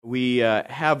We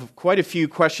have quite a few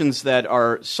questions that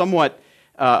are somewhat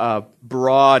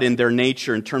broad in their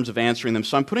nature in terms of answering them.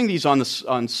 So I'm putting these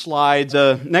on slides.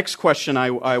 Next question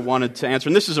I wanted to answer,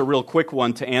 and this is a real quick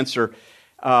one to answer.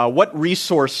 What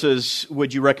resources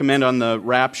would you recommend on the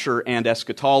rapture and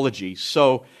eschatology?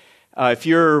 So if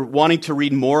you're wanting to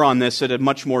read more on this at a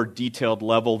much more detailed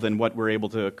level than what we're able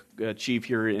to achieve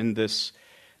here in this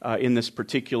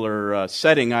particular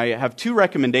setting, I have two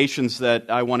recommendations that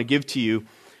I want to give to you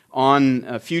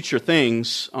on future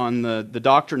things, on the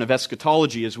doctrine of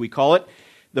eschatology, as we call it.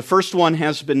 The first one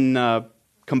has been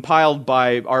compiled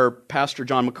by our pastor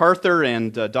John MacArthur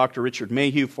and Dr. Richard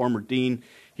Mayhew, former dean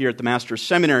here at the Master's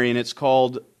Seminary, and it's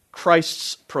called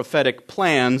Christ's Prophetic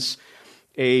Plans,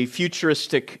 a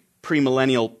Futuristic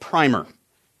Premillennial Primer,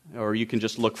 or you can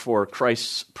just look for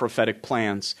Christ's Prophetic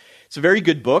Plans. It's a very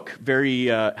good book, very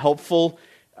helpful.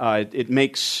 It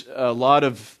makes a lot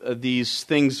of these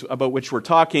things about which we're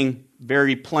talking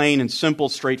very plain and simple,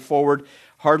 straightforward.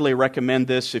 Hardly recommend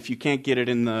this. If you can't get it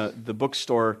in the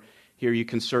bookstore here, you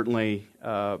can certainly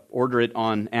order it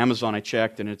on Amazon. I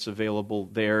checked, and it's available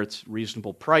there. It's a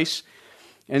reasonable price.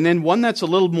 And then one that's a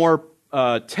little more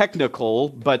technical,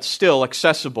 but still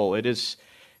accessible. It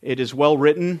is well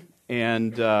written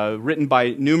and written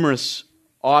by numerous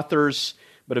authors,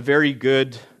 but a very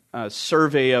good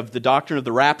survey of the doctrine of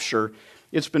the rapture.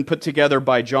 It's been put together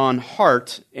by John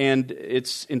Hart, and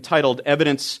it's entitled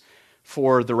Evidence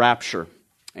for the Rapture.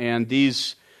 And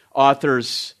these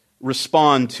authors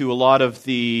respond to a lot of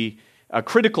the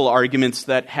critical arguments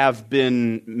that have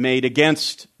been made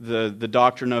against the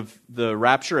doctrine of the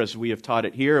rapture, as we have taught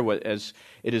it here, as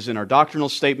it is in our doctrinal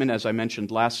statement, as I mentioned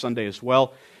last Sunday as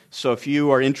well. So if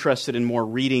you are interested in more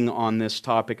reading on this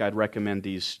topic, I'd recommend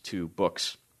these two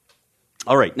books.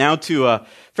 All right, now to a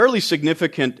fairly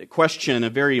significant question, a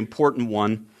very important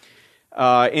one.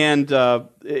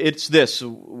 It's this.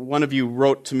 One of you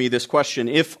wrote to me this question.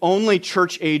 If only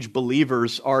church-age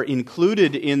believers are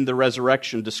included in the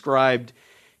resurrection described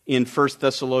in 1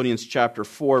 Thessalonians chapter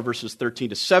 4, verses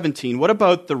 13 to 17, what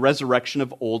about the resurrection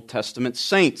of Old Testament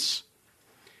saints?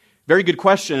 Very good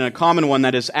question, and a common one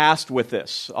that is asked with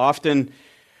this. Often,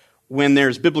 when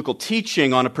there's biblical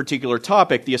teaching on a particular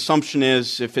topic, the assumption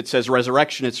is if it says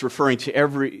resurrection, it's referring to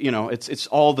it's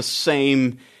all the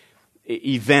same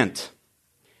event.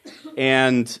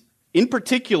 And in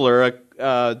particular,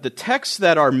 the texts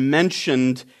that are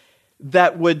mentioned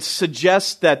that would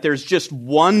suggest that there's just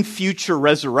one future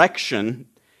resurrection,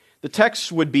 the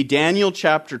texts would be Daniel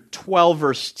chapter 12,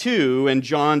 verse 2, and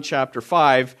John chapter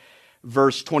 5,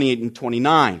 verse 28 and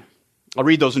 29. I'll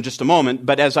read those in just a moment,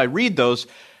 but as I read those,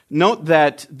 note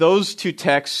that those two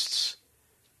texts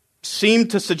seem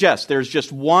to suggest there's just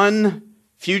one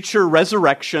future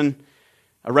resurrection,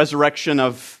 a resurrection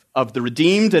of the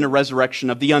redeemed and a resurrection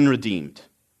of the unredeemed.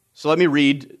 So let me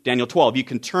read Daniel 12. You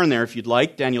can turn there if you'd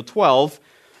like. Daniel 12,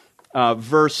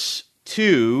 verse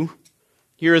 2.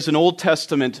 Here is an Old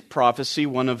Testament prophecy,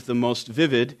 one of the most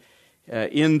vivid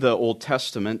in the Old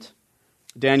Testament.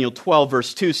 Daniel 12,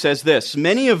 verse 2 says this,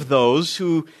 "Many of those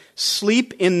who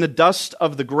sleep in the dust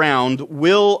of the ground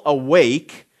will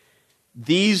awake,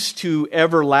 these to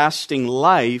everlasting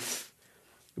life,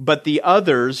 but the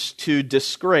others to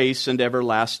disgrace and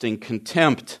everlasting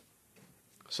contempt."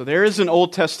 So there is an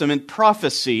Old Testament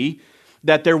prophecy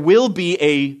that there will be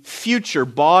a future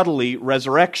bodily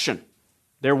resurrection.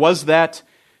 There was that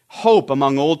hope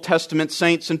among Old Testament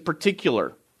saints in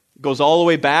particular. It goes all the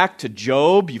way back to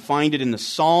Job. You find it in the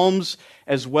Psalms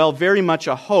as well. Very much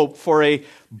a hope for a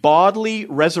bodily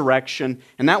resurrection,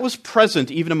 and that was present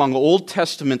even among Old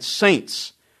Testament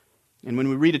saints. And when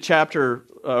we read a chapter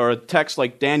or a text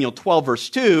like Daniel 12, verse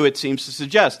 2, it seems to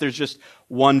suggest there's just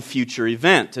one future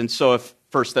event. And so if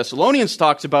 1 Thessalonians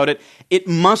talks about it, it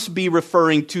must be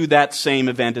referring to that same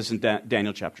event as in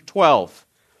Daniel chapter 12.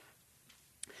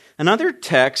 Another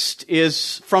text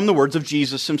is from the words of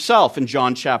Jesus himself in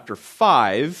John chapter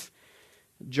 5.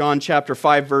 John chapter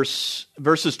 5,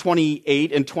 verses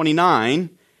 28 and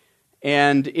 29.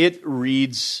 And it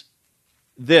reads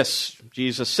this.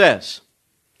 Jesus says,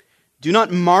 "Do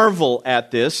not marvel at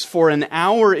this, for an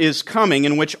hour is coming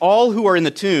in which all who are in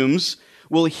the tombs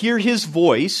will hear his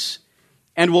voice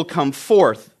and will come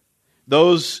forth.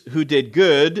 Those who did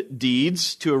good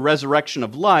deeds to a resurrection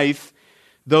of life,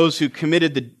 those who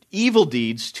committed the evil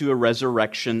deeds to a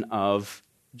resurrection of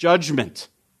judgment."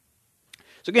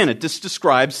 So again, this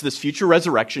describes this future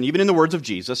resurrection, even in the words of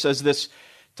Jesus, as this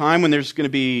time when there's going to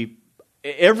be,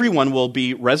 everyone will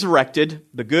be resurrected,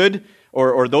 the good,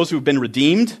 or those who have been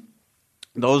redeemed,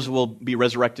 those will be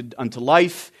resurrected unto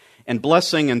life and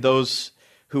blessing, and those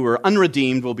who are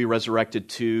unredeemed will be resurrected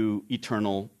to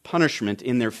eternal punishment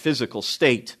in their physical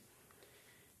state.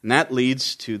 And that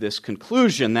leads to this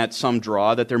conclusion that some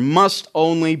draw, that there must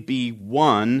only be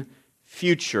one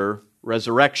future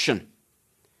resurrection.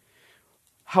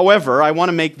 However, I want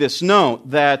to make this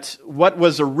note that what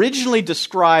was originally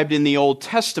described in the Old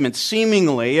Testament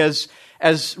seemingly as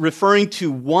referring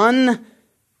to one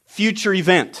future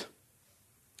event,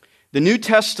 the New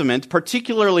Testament,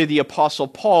 particularly the Apostle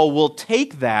Paul, will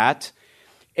take that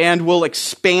and will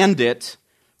expand it.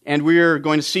 And we're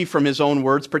going to see from his own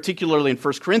words, particularly in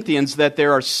 1 Corinthians, that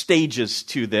there are stages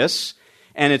to this,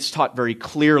 and it's taught very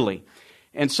clearly.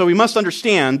 And so we must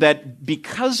understand that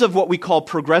because of what we call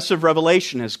progressive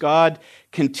revelation, as God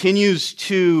continues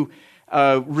to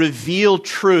reveal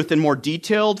truth in more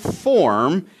detailed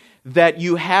form, that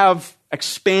you have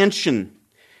expansion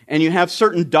and you have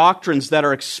certain doctrines that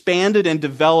are expanded and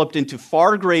developed into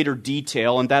far greater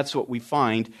detail, and that's what we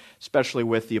find, especially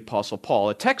with the Apostle Paul.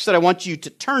 A text that I want you to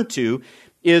turn to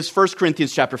is 1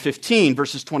 Corinthians chapter 15,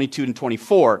 verses 22 and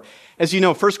 24. As you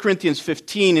know, 1 Corinthians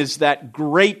 15 is that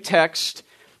great text,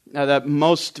 that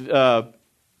most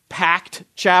packed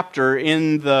chapter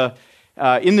in the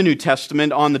New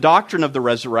Testament on the doctrine of the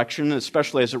resurrection,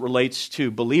 especially as it relates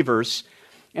to believers.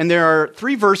 And there are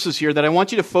three verses here that I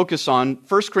want you to focus on.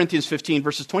 1 Corinthians 15,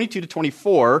 verses 22 to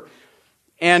 24.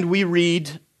 And we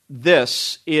read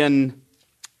this in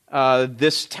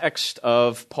this text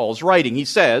of Paul's writing. He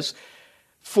says,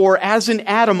 "For as in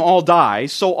Adam all die,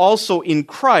 so also in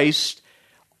Christ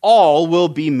all will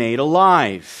be made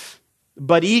alive,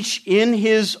 but each in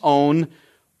his own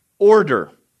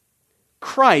order.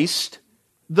 Christ,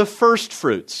 the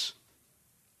firstfruits.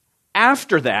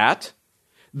 After that,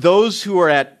 those who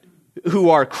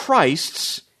are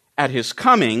Christ's at his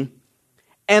coming,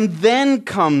 and then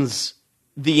comes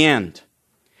the end,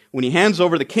 when he hands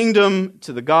over the kingdom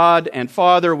to the God and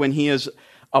Father, when he has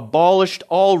abolished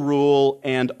all rule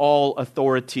and all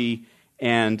authority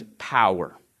and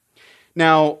power."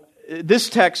 Now, this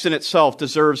text in itself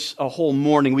deserves a whole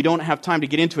morning. We don't have time to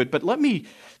get into it, but let me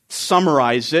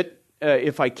summarize it,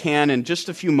 if I can, in just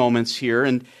a few moments here.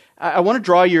 And I want to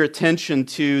draw your attention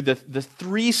to the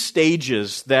three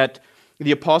stages that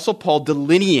the Apostle Paul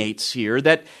delineates here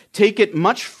that take it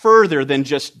much further than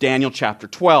just Daniel chapter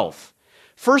 12.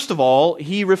 First of all,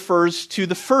 he refers to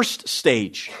the first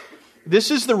stage. This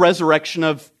is the resurrection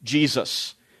of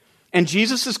Jesus. And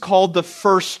Jesus is called the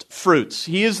first fruits.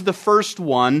 He is the first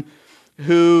one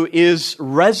who is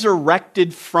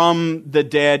resurrected from the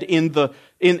dead in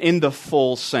the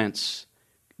full sense.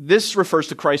 This refers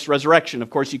to Christ's resurrection. Of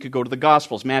course, you could go to the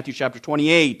Gospels, Matthew chapter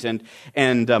 28,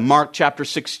 and Mark chapter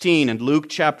 16, and Luke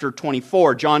chapter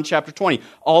 24, John chapter 20.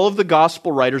 All of the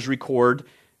Gospel writers record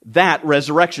that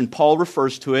resurrection. Paul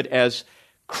refers to it as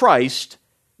Christ,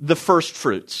 the first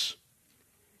fruits.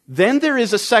 Then there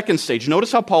is a second stage.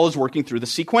 Notice how Paul is working through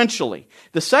this sequentially.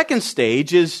 The second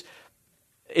stage is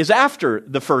after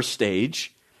the first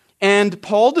stage, and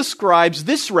Paul describes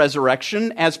this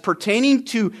resurrection as pertaining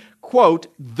to, quote,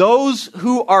 "those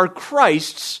who are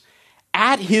Christ's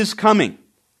at his coming."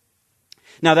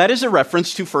 Now that is a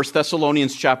reference to 1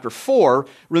 Thessalonians chapter 4.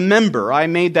 Remember, I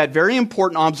made that very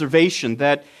important observation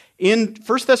that in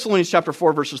 1 Thessalonians chapter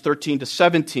 4, verses 13 to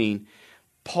 17,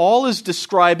 Paul is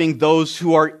describing those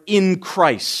who are in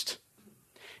Christ.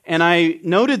 And I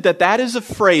noted that that is a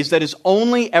phrase that is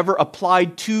only ever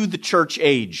applied to the church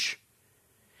age.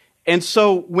 And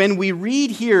so when we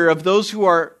read here of those who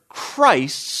are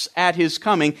Christ's at his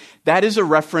coming, that is a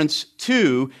reference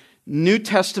to New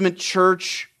Testament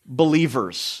church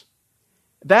believers.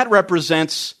 That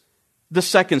represents the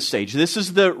second stage. This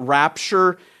is the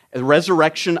rapture,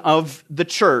 resurrection of the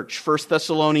church, 1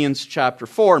 Thessalonians chapter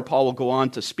 4, and Paul will go on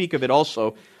to speak of it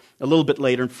also a little bit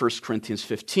later in 1 Corinthians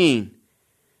 15.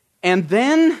 And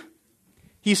then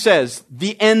he says,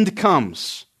 the end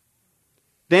comes.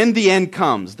 Then the end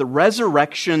comes, the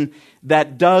resurrection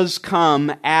that does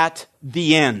come at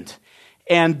the end.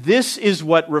 And this is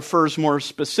what refers more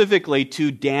specifically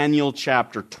to Daniel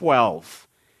chapter 12.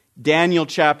 Daniel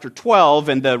chapter 12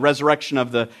 and the resurrection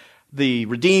of the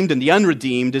redeemed and the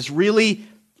unredeemed is really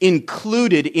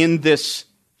included in this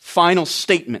final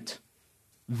statement.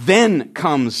 Then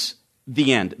comes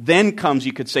the end. Then comes,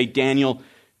 you could say, Daniel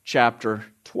chapter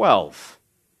 12.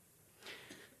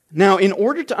 Now, in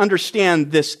order to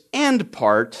understand this end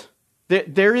part,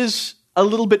 there is a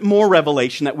little bit more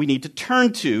revelation that we need to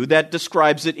turn to that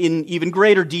describes it in even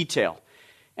greater detail.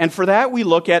 And for that, we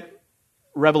look at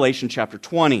Revelation chapter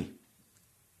 20.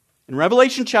 In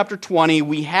Revelation chapter 20,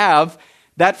 we have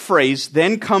that phrase,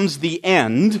 then comes the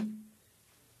end,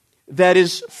 that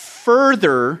is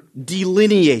further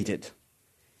delineated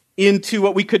into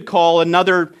what we could call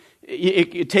another.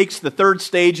 It takes the third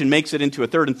stage and makes it into a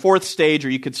third and fourth stage, or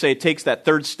you could say it takes that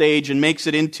third stage and makes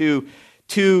it into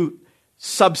two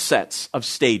subsets of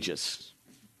stages.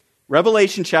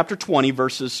 Revelation chapter 20,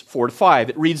 verses 4 to 5.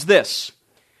 It reads this.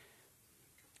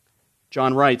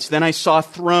 John writes, "Then I saw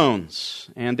thrones,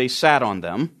 and they sat on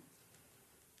them."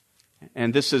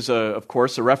 And this is, of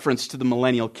course, a reference to the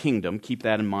millennial kingdom. Keep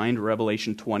that in mind.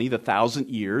 Revelation 20, the 1,000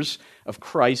 years of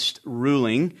Christ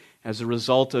ruling as a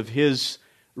result of his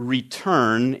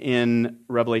return in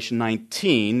Revelation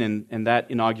 19, and that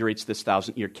inaugurates this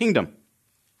 1,000-year kingdom.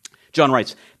 John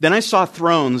writes, "Then I saw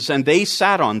thrones, and they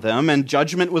sat on them, and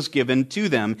judgment was given to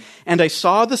them. And I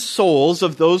saw the souls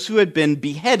of those who had been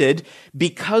beheaded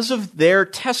because of their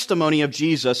testimony of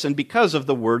Jesus and because of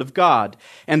the word of God,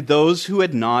 and those who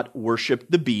had not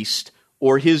worshipped the beast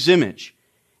or his image,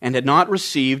 and had not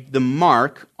received the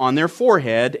mark on their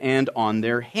forehead and on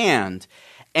their hand.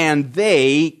 And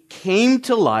they came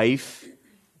to life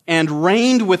and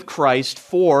reigned with Christ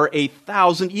for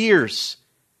 1,000 years.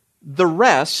 The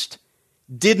rest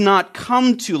did not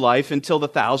come to life until the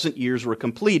 1,000 years were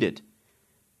completed."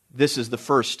 This is the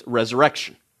first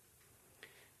resurrection.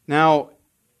 Now,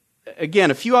 again,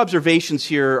 a few observations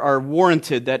here are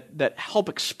warranted that help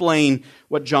explain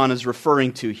what John is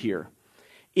referring to here.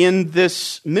 In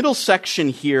this middle section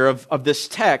here of this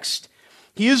text,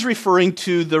 he is referring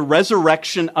to the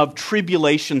resurrection of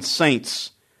tribulation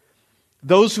saints,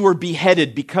 those who were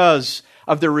beheaded because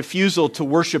of their refusal to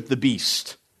worship the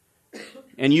beast.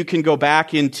 And you can go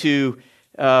back into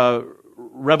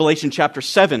Revelation chapter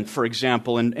 7, for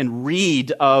example, and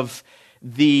read of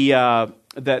that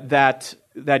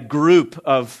group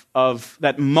of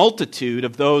that multitude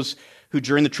of those who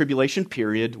during the tribulation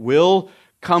period will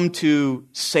come to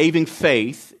saving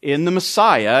faith in the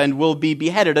Messiah and will be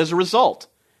beheaded as a result.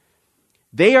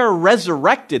 They are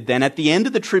resurrected then at the end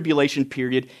of the tribulation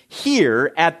period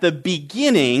here at the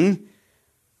beginning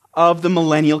of the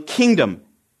millennial kingdom.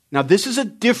 Now, this is a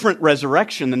different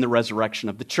resurrection than the resurrection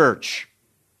of the church.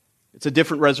 It's a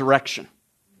different resurrection.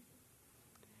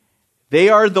 They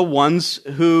are the ones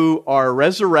who are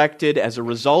resurrected as a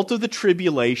result of the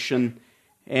tribulation,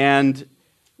 and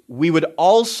we would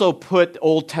also put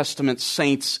Old Testament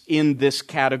saints in this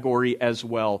category as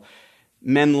well.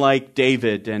 Men like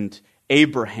David and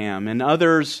Abraham and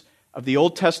others of the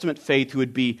Old Testament faith who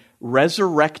would be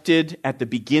resurrected at the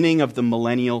beginning of the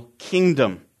millennial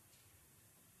kingdom.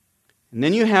 And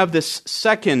then you have this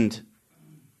second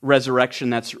resurrection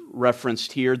that's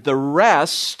referenced here. The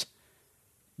rest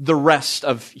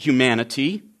of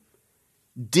humanity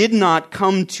did not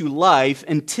come to life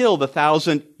until the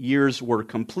 1,000 years were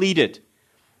completed.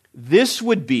 This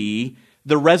would be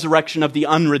the resurrection of the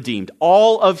unredeemed.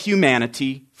 All of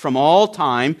humanity from all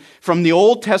time, from the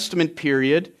Old Testament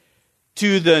period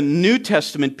to the New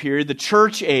Testament period, the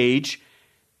church age,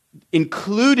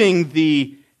 including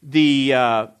the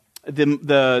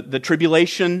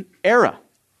tribulation era.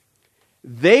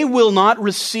 They will not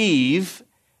receive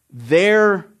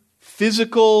their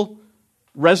physical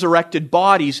resurrected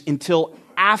bodies until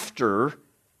after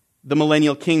the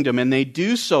millennial kingdom. And they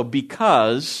do so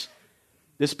because,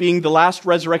 this being the last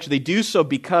resurrection, they do so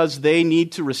because they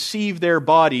need to receive their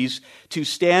bodies to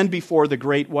stand before the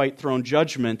great white throne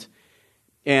judgment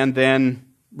and then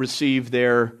receive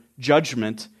their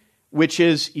judgment, which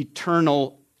is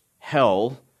eternal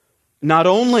hell, not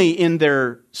only in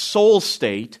their soul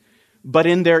state, but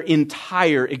in their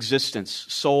entire existence,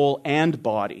 soul and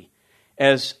body.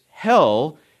 As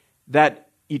hell, that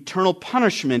eternal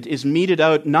punishment is meted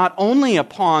out not only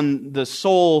upon the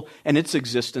soul and its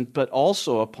existence, but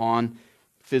also upon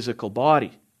physical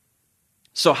body.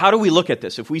 So how do we look at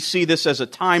this? If we see this as a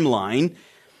timeline,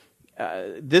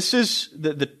 this is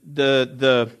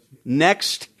the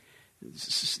next,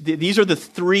 these are the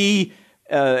three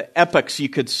epochs, you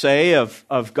could say,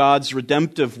 of God's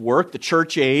redemptive work: the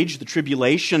church age, the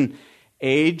tribulation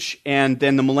age, and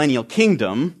then the millennial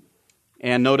kingdom.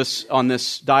 And notice on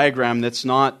this diagram that's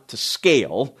not to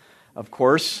scale, of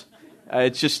course.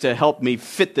 It's just to help me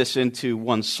fit this into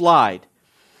one slide.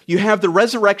 You have the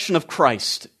resurrection of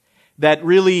Christ that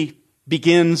really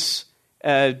begins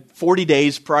 40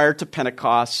 days prior to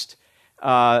Pentecost,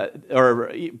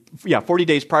 40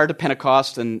 days prior to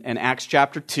Pentecost and Acts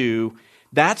chapter 2.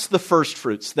 That's the first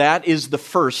fruits. That is the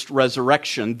first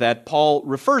resurrection that Paul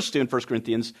refers to in 1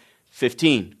 Corinthians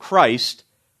 15. Christ,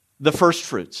 the first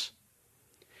fruits.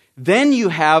 Then you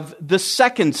have the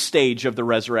second stage of the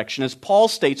resurrection. As Paul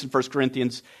states in 1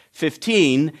 Corinthians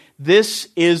 15, this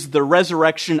is the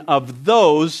resurrection of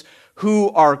those who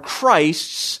are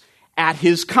Christ's at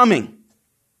his coming.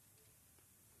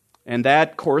 And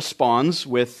that corresponds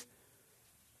with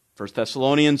 1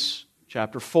 Thessalonians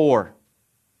chapter 4.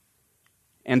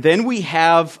 And then we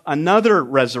have another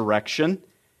resurrection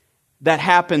that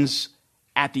happens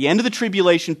at the end of the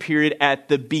tribulation period, at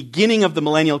the beginning of the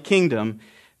millennial kingdom.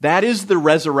 That is the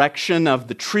resurrection of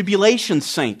the tribulation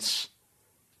saints.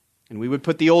 And we would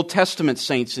put the Old Testament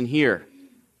saints in here.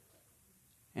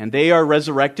 And they are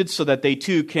resurrected so that they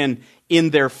too can, in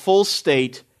their full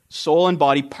state, soul and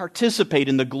body, participate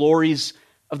in the glories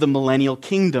of the millennial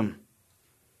kingdom.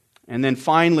 And then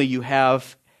finally you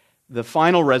have the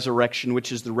final resurrection,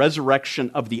 which is the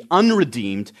resurrection of the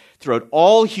unredeemed throughout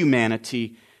all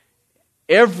humanity.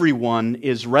 Everyone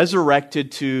is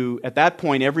resurrected to, at that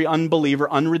point, every unbeliever,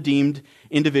 unredeemed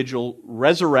individual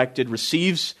resurrected,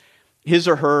 receives his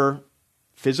or her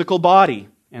physical body,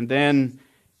 and then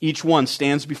each one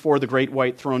stands before the great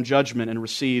white throne judgment and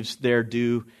receives their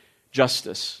due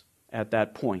justice at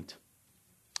that point.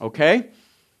 Okay?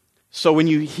 So when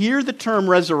you hear the term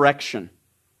resurrection,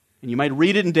 and you might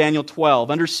read it in Daniel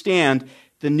 12, understand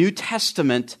the New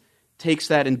Testament takes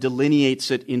that and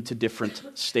delineates it into different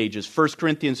stages. 1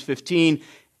 Corinthians 15,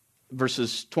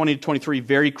 verses 20 to 23,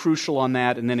 very crucial on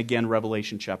that, and then again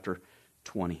Revelation chapter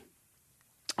 20.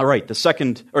 All right, the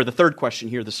third question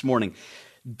here this morning.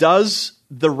 Does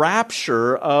the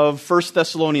rapture of 1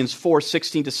 Thessalonians 4,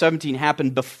 16 to 17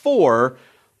 happen before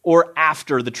or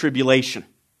after the tribulation?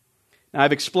 Now,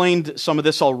 I've explained some of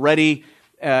this already,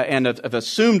 and I've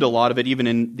assumed a lot of it even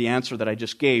in the answer that I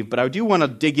just gave, but I do want to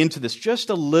dig into this just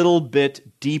a little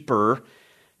bit deeper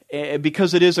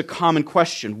because it is a common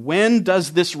question. When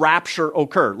does this rapture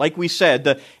occur? Like we said,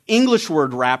 the English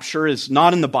word rapture is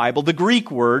not in the Bible. The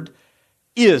Greek word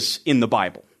is in the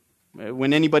Bible.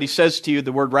 When anybody says to you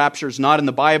the word rapture is not in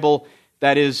the Bible,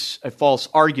 that is a false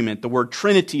argument. The word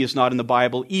Trinity is not in the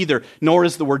Bible either, nor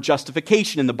is the word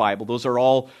justification in the Bible. Those are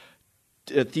all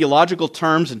theological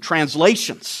terms and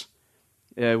translations.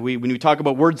 When we talk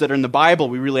about words that are in the Bible,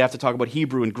 we really have to talk about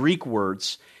Hebrew and Greek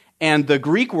words. And the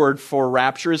Greek word for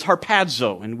rapture is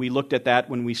harpazo, and we looked at that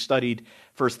when we studied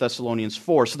 1 Thessalonians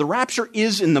 4. So the rapture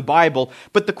is in the Bible,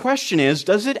 but the question is,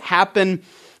 does it happen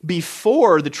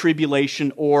before the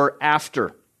tribulation or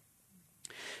after?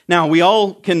 Now, we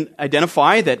all can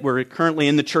identify that we're currently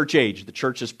in the church age. The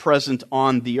church is present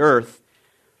on the earth.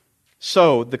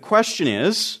 So the question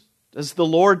is, does the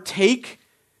Lord take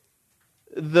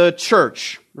the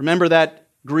church? Remember that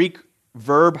Greek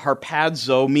verb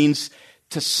harpazo means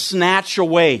to snatch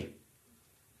away.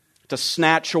 To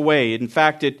snatch away. In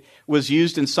fact, it was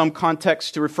used in some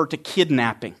contexts to refer to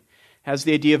kidnapping. It has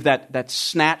the idea of that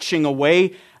snatching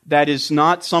away. That is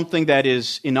not something that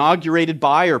is inaugurated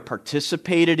by or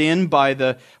participated in by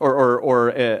the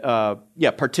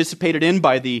participated in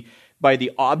by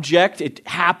the object. It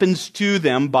happens to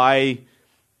them by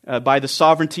the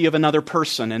sovereignty of another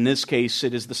person. In this case,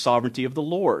 it is the sovereignty of the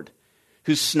Lord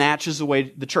who snatches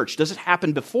away the church. Does it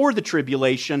happen before the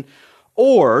tribulation,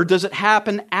 or does it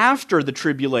happen after the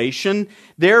tribulation,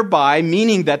 thereby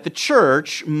meaning that the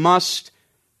church must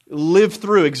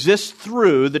exist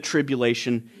through the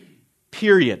tribulation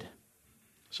period?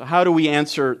 So how do we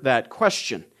answer that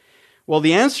question? Well,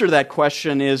 the answer to that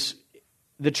question is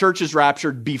the church is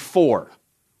raptured before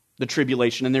the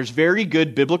tribulation, and there's very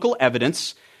good biblical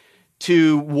evidence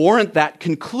to warrant that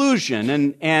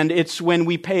conclusion, and it's when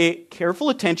we pay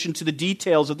careful attention to the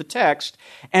details of the text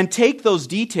and take those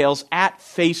details at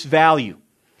face value.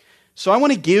 So I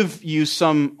want to give you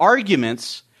some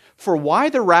arguments for why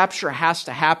the rapture has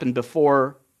to happen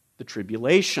before the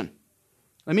tribulation.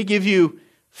 Let me give you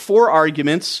 4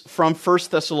 arguments from 1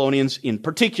 Thessalonians in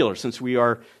particular, since we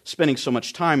are spending so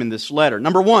much time in this letter.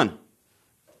 Number 1,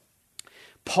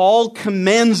 Paul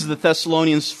commends the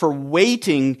Thessalonians for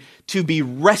waiting to be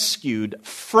rescued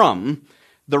from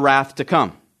the wrath to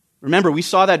come. Remember, we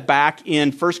saw that back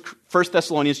in 1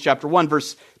 Thessalonians chapter 1,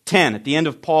 verse 10. At the end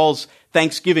of Paul's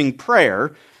Thanksgiving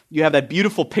prayer, you have that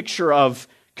beautiful picture of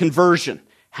conversion,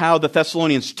 how the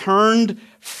Thessalonians turned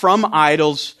from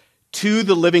idols to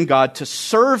the living God to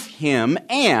serve Him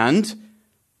and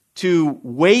to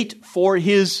wait for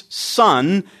His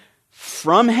Son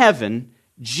from heaven,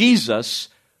 Jesus,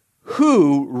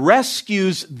 who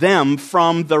rescues them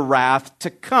from the wrath to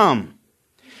come.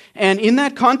 And in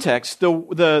that context,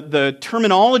 the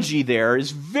terminology there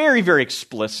is very, very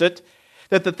explicit,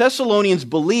 that the Thessalonians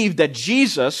believed that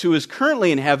Jesus, who is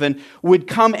currently in heaven, would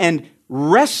come and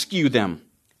rescue them,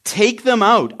 take them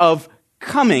out of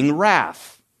coming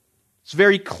wrath. It's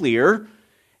very clear,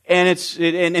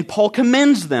 and Paul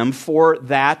commends them for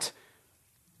that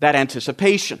that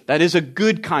anticipation. That is a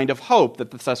good kind of hope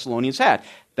that the Thessalonians had.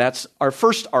 That's our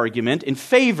first argument in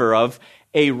favor of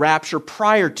a rapture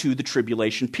prior to the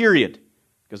tribulation period,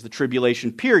 because the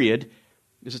tribulation period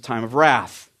is a time of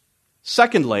wrath.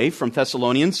 Secondly, from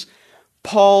Thessalonians,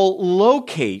 Paul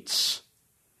locates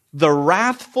the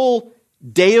wrathful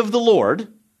day of the Lord,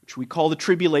 which we call the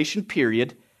tribulation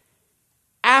period,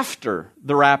 after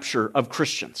the rapture of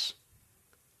Christians.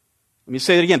 Let me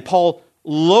say that again. Paul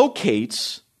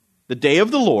locates the day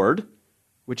of the Lord,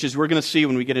 which is we're going to see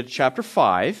when we get into chapter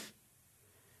 5.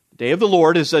 The day of the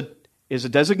Lord is a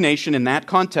designation in that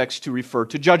context to refer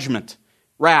to judgment,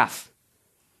 wrath.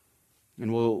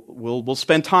 And we'll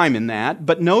spend time in that.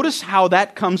 But notice how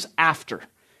that comes after.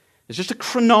 There's just a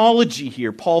chronology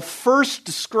here. Paul first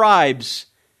describes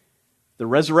the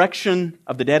resurrection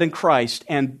of the dead in Christ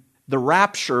and the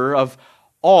rapture of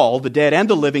all, the dead and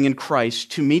the living in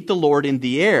Christ, to meet the Lord in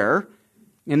the air.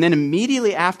 And then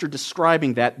immediately after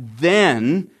describing that,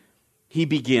 then he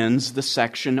begins the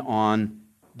section on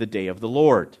the day of the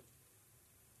Lord.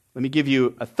 Let me give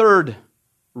you a third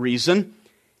reason.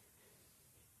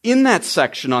 In that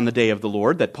section on the day of the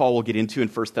Lord that Paul will get into in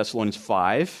 1 Thessalonians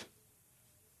 5,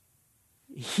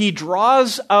 he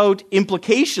draws out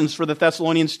implications for the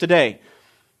Thessalonians today,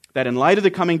 that in light of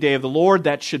the coming day of the Lord,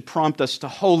 that should prompt us to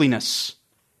holiness.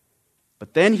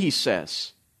 But then he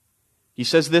says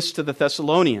this to the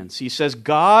Thessalonians. He says,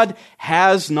 God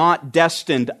has not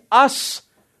destined us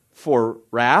for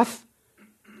wrath,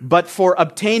 but for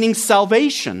obtaining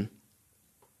salvation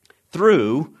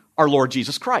through our Lord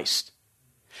Jesus Christ.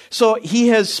 So he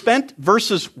has spent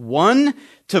verses 1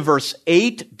 to verse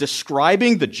 8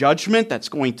 describing the judgment that's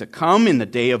going to come in the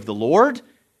day of the Lord.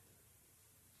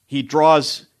 He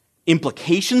draws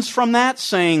implications from that,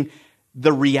 saying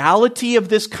the reality of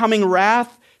this coming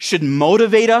wrath should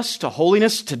motivate us to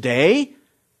holiness today.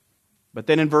 But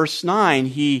then in verse 9,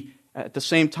 he at the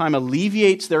same time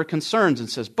alleviates their concerns and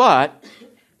says, but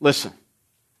listen,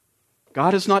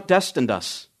 God has not destined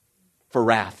us for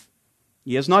wrath.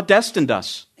 He has not destined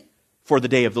us for the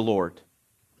day of the Lord.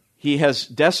 He has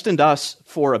destined us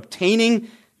for obtaining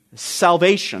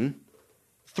salvation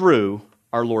through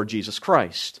our Lord Jesus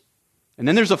Christ. And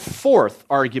then there's a fourth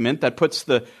argument that puts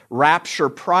the rapture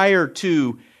prior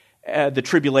to the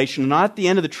tribulation, not at the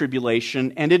end of the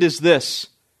tribulation, and it is this: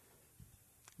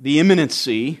 the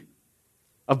imminency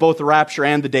of both the rapture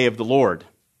and the day of the Lord.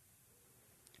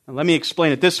 Now, let me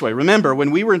explain it this way. Remember,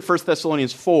 when we were in 1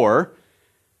 Thessalonians 4,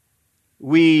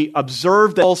 we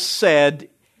observed that Paul said,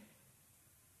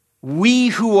 we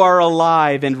who are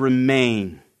alive and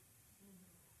remain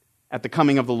at the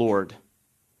coming of the Lord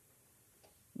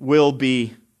will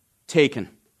be taken.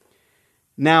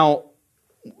 Now,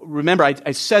 remember,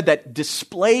 I said that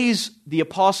displays the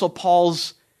Apostle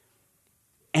Paul's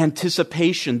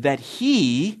anticipation that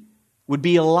he would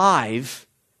be alive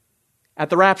at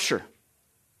the rapture.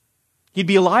 He'd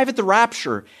be alive at the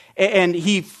rapture, and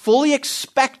he fully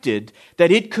expected that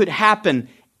it could happen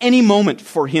any moment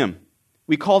for him.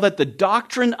 We call that the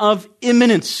doctrine of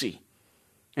imminency.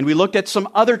 And we looked at some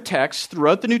other texts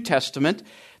throughout the New Testament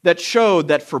that showed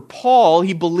that for Paul,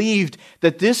 he believed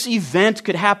that this event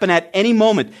could happen at any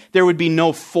moment. There would be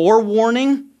no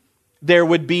forewarning. There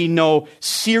would be no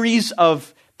series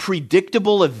of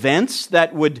predictable events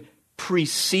that would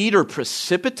precede or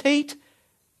precipitate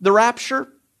the rapture.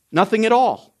 Nothing at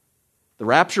all. The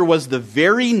rapture was the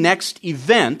very next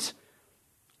event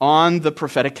on the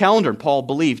prophetic calendar, and Paul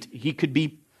believed he could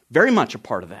be very much a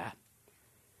part of that.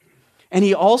 And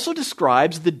he also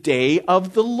describes the day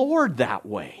of the Lord that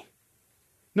way.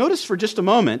 Notice for just a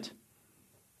moment,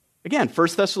 again, 1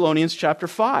 Thessalonians chapter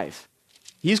 5.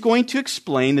 He's going to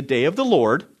explain the day of the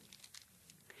Lord,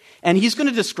 and he's going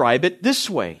to describe it this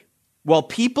way. While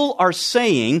people are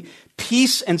saying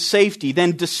peace and safety,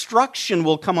 then destruction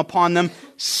will come upon them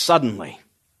suddenly.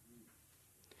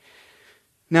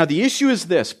 Now, the issue is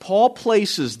this. Paul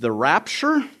places the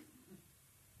rapture,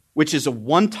 which is a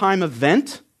one-time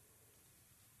event,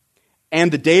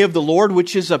 and the day of the Lord,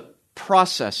 which is a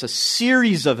process, a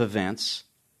series of events.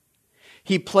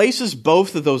 He places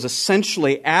both of those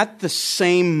essentially at the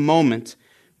same moment,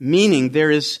 meaning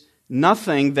there is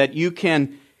nothing that you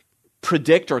can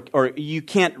predict or you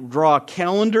can't draw a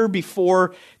calendar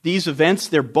before these events.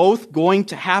 They're both going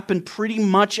to happen pretty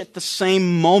much at the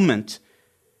same moment.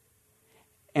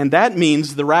 And that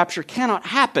means the rapture cannot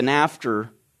happen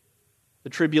after the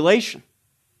tribulation.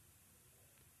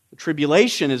 The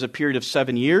tribulation is a period of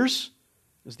 7 years,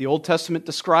 as the Old Testament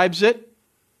describes it.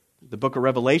 The book of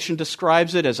Revelation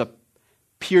describes it as a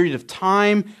period of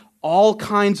time, all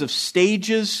kinds of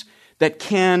stages that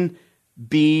can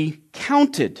be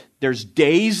counted. There's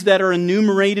days that are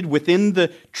enumerated within the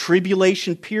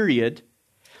tribulation period.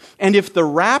 And if the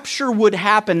rapture would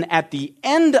happen at the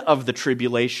end of the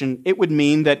tribulation, it would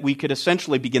mean that we could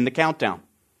essentially begin the countdown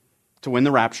to when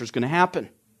the rapture is going to happen.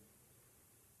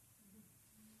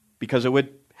 Because it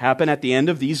would happen at the end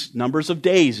of these numbers of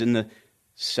days in the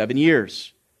 7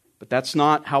 years. But that's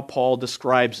not how Paul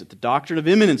describes it. The doctrine of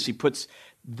imminency puts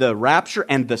the rapture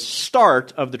and the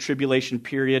start of the tribulation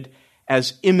period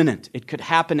as imminent. It could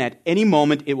happen at any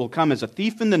moment. It will come as a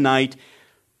thief in the night.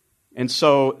 And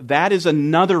so that is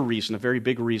another reason, a very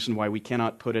big reason, why we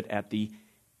cannot put it at the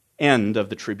end of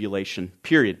the tribulation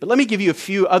period. But let me give you a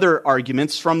few other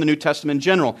arguments from the New Testament in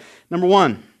general. Number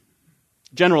one,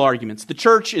 general arguments. The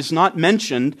church is not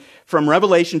mentioned from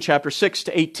Revelation chapter 6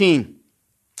 to 18.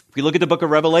 If we look at the book of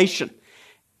Revelation,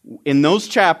 in those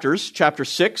chapters, chapter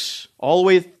 6 all the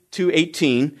way to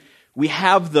 18, we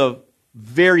have the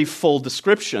very full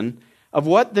description of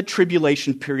what the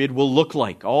tribulation period will look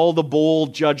like. All the bowl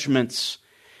judgments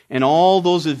and all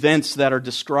those events that are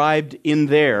described in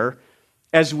there,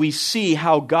 as we see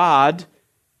how God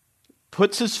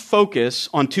puts his focus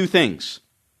on two things.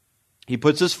 He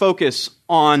puts his focus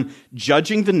on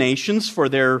judging the nations for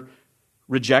their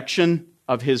rejection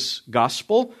of his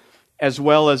gospel, as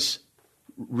well as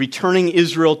returning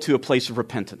Israel to a place of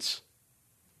repentance.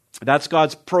 That's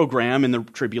God's program in the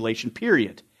tribulation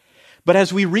period. But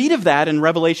as we read of that in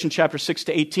Revelation chapter 6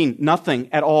 to 18, nothing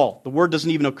at all. The word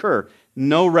doesn't even occur.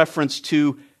 No reference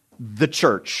to the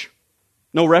church.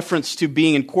 No reference to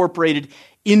being incorporated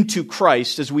into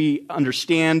Christ as we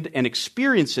understand and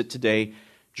experience it today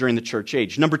during the church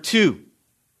age. Number two,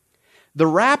 the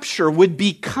rapture would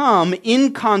become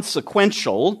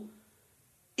inconsequential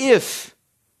if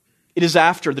it is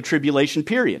after the tribulation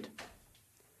period.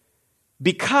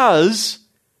 Because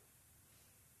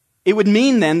it would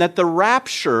mean then that the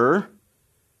rapture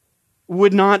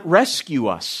would not rescue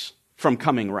us from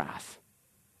coming wrath.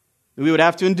 We would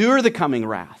have to endure the coming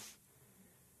wrath.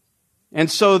 And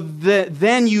so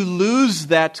then you lose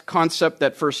that concept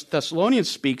that 1 Thessalonians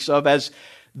speaks of as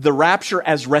the rapture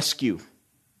as rescue.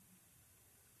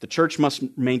 The church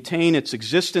must maintain its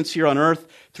existence here on earth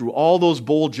through all those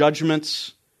bowl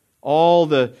judgments, all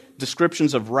the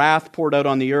descriptions of wrath poured out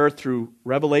on the earth through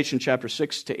Revelation chapter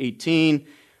 6 to 18.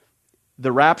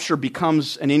 The rapture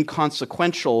becomes an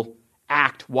inconsequential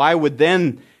act. Why would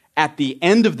then, at the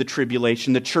end of the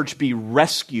tribulation, the church be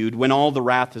rescued when all the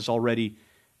wrath has already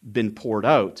been poured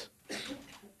out?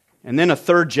 And then a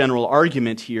third general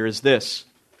argument here is this.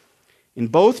 In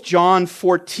both John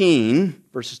 14,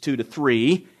 verses 2 to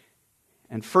 3,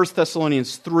 and 1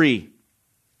 Thessalonians 3,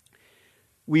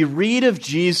 we read of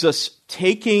Jesus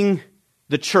taking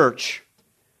the church,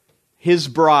 his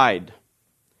bride,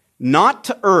 not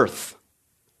to earth,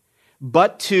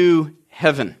 but to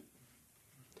heaven.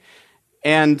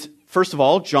 And first of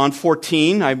all, John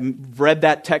 14, I've read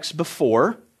that text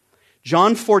before.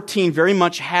 John 14 very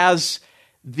much has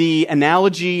the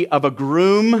analogy of a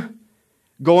groom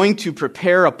going to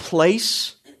prepare a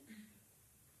place,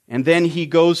 and then he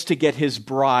goes to get his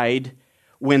bride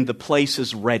when the place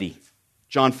is ready.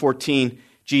 John 14,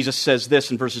 Jesus says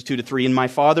this in verses 2 to 3, "In my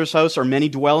Father's house are many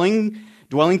dwelling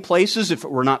places. If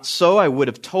it were not so, I would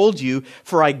have told you,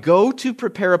 for I go to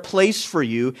prepare a place for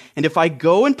you. And if I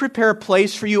go and prepare a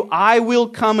place for you, I will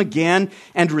come again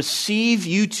and receive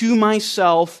you to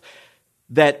myself,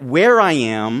 that where I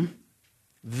am,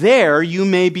 there you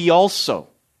may be also."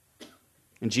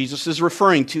 And Jesus is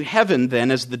referring to heaven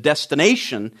then as the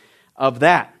destination of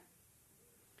that.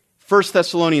 1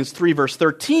 Thessalonians 3 verse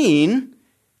 13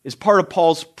 is part of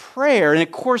Paul's prayer, and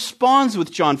it corresponds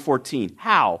with John 14.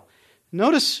 How?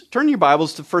 Notice, turn your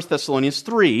Bibles to 1 Thessalonians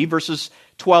 3 verses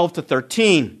 12 to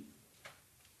 13.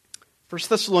 1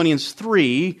 Thessalonians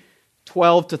 3,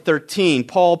 12 to 13,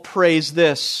 Paul prays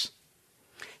this,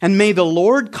 "And may the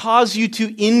Lord cause you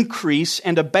to increase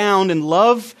and abound in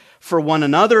love for one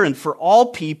another and for all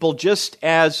people, just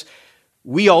as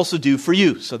we also do for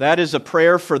you." So that is a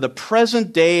prayer for the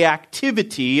present day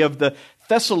activity of the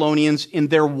Thessalonians in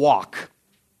their walk.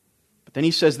 But then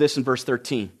he says this in verse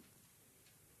 13.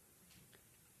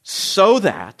 "So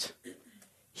that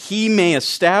he may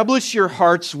establish your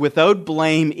hearts without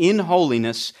blame in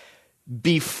holiness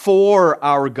before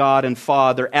our God and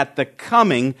Father at the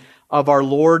coming of our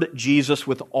Lord Jesus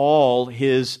with all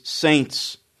his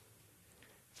saints."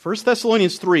 1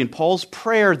 Thessalonians 3, and Paul's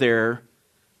prayer there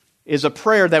is a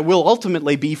prayer that will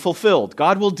ultimately be fulfilled.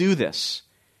 God will do this.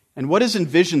 And what is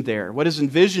envisioned there? What is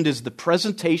envisioned is the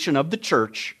presentation of the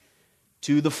church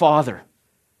to the Father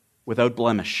without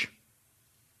blemish.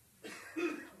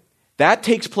 That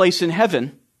takes place in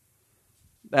heaven,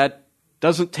 That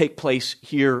doesn't take place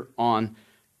here on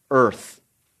earth.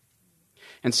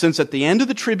 And since at the end of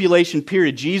the tribulation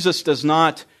period, Jesus does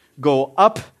not go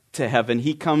up to heaven,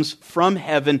 he comes from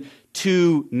heaven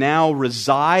to now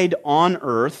reside on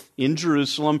earth in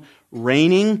Jerusalem,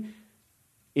 reigning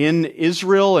in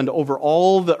Israel and over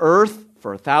all the earth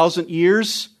for 1,000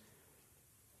 years.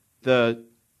 The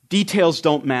details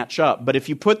don't match up. But if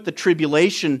you put the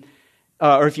tribulation,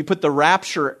 or if you put the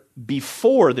rapture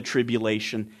before the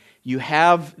tribulation, you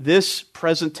have this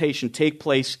presentation take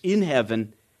place in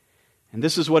heaven. And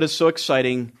this is what is so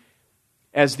exciting,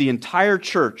 as the entire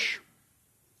church,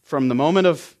 from the moment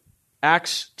of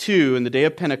Acts 2 and the day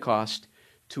of Pentecost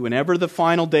to whenever the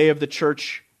final day of the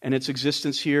church and its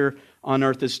existence here on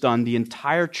earth is done, the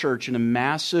entire church in a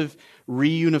massive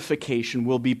reunification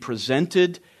will be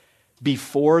presented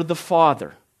before the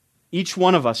Father, each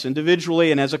one of us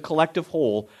individually and as a collective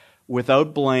whole,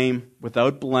 without blame,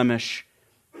 without blemish,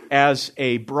 as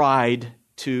a bride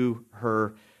to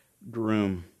her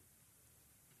groom.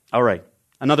 All right,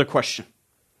 another question.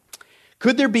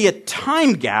 Could there be a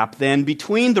time gap then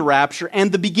between the rapture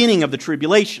and the beginning of the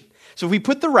tribulation? So if we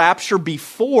put the rapture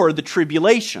before the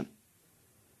tribulation,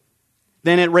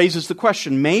 then it raises the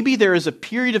question, maybe there is a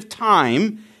period of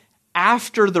time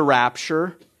after the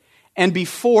rapture and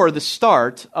before the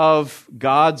start of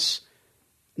God's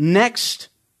next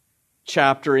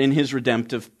chapter in his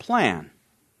redemptive plan.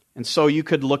 And so you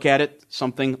could look at it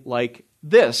something like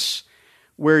this,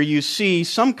 where you see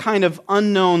some kind of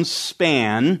unknown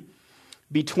span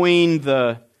between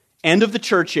the end of the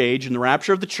church age and the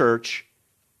rapture of the church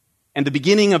and the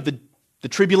beginning of the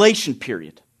tribulation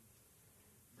period.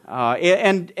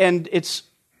 And it's,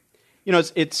 you know,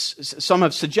 it's some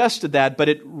have suggested that, but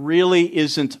it really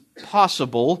isn't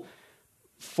possible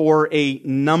for a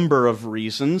number of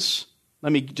reasons.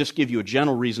 Let me just give you a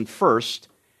general reason first,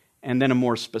 and then a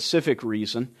more specific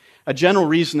reason. A general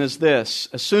reason is this: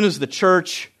 as soon as the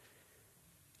church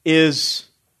is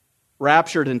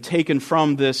raptured and taken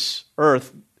from this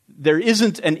earth, there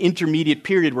isn't an intermediate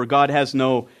period where God has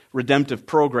no redemptive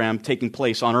program taking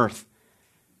place on earth.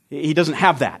 He doesn't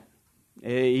have that.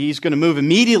 He's going to move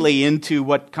immediately into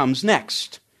what comes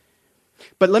next.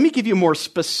 But let me give you a more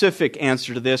specific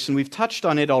answer to this, and we've touched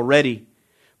on it already.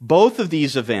 Both of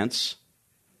these events,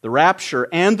 the rapture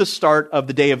and the start of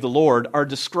the day of the Lord, are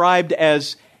described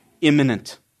as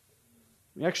imminent.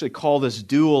 We actually call this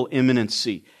dual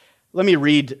imminency. Let me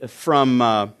read from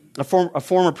a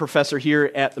former professor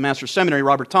here at the Master's Seminary,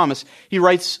 Robert Thomas. He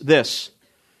writes this: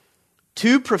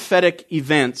 "Two prophetic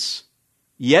events,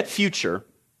 yet future,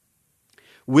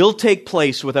 will take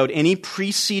place without any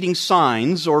preceding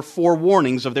signs or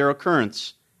forewarnings of their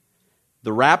occurrence: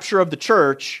 the rapture of the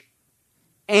church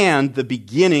and the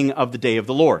beginning of the day of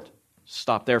the Lord."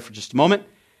 Stop there for just a moment.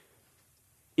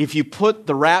 If you put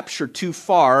the rapture too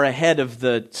far ahead of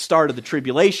the start of the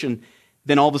tribulation,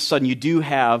 then all of a sudden you do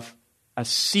have a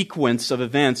sequence of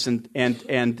events, and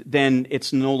then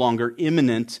it's no longer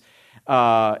imminent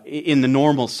in the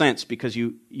normal sense, because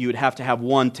you would have to have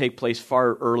one take place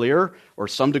far earlier or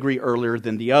some degree earlier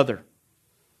than the other.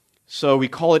 So we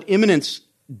call it imminence,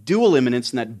 dual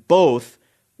imminence, in that both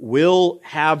will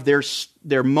have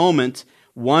their moment,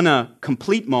 one a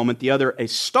complete moment, the other a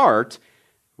start,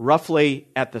 roughly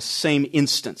at the same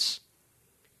instance.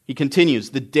 He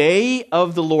continues, "The day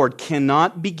of the Lord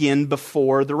cannot begin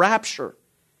before the rapture.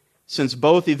 Since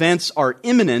both events are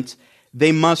imminent,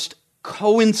 they must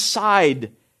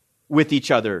coincide with each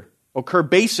other, occur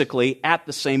basically at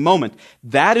the same moment.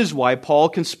 That is why Paul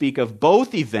can speak of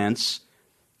both events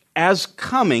as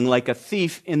coming like a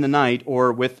thief in the night,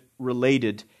 or with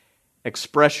related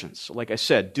expressions." So like I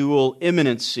said, dual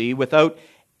imminency without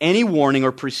any warning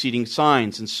or preceding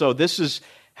signs. And so this is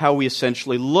how we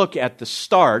essentially look at the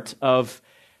start of,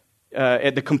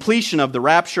 at the completion of the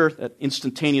rapture, that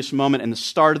instantaneous moment, and the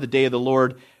start of the day of the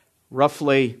Lord,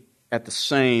 roughly at the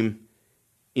same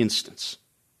instance.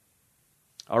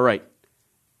 All right,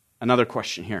 another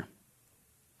question here.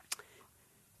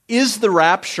 Is the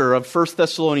rapture of 1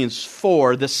 Thessalonians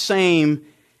 4 the same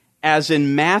as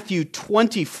in Matthew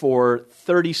 24,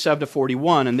 37 to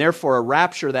 41, and therefore a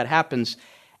rapture that happens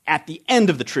at the end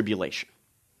of the tribulation?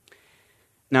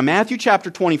 Now, Matthew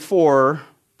chapter 24,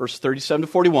 verse 37 to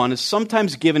 41, is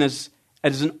sometimes given as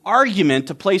an argument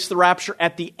to place the rapture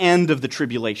at the end of the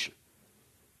tribulation.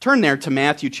 Turn there to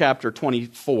Matthew chapter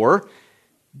 24,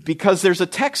 because there's a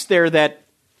text there that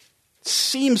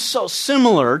seems so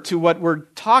similar to what we're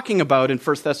talking about in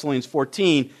 1 Thessalonians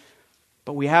 14,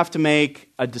 but we have to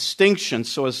make a distinction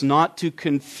so as not to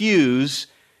confuse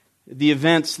the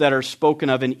events that are spoken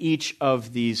of in each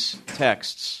of these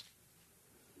texts.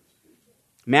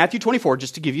 Matthew 24,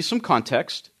 just to give you some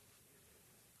context,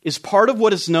 is part of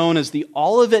what is known as the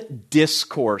Olivet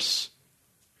Discourse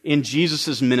in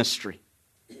Jesus' ministry,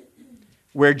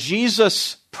 where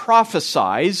Jesus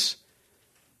prophesies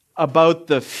about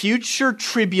the future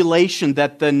tribulation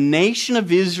that the nation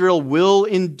of Israel will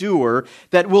endure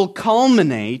that will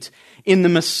culminate in the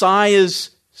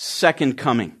Messiah's second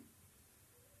coming.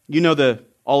 You know the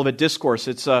Olivet Discourse.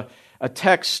 It's a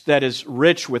text that is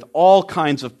rich with all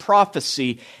kinds of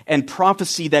prophecy, and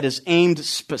prophecy that is aimed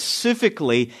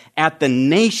specifically at the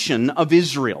nation of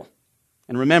Israel.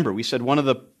 And remember, we said one of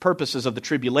the purposes of the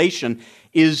tribulation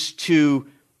is to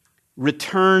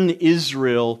return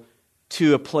Israel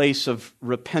to a place of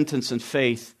repentance and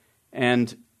faith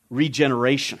and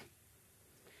regeneration.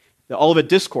 The Olivet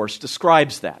Discourse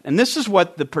describes that. And this is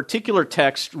what the particular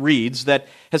text reads that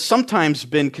has sometimes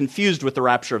been confused with the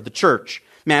rapture of the church.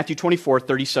 Matthew 24,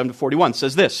 37 to 41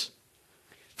 says this: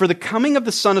 "For the coming of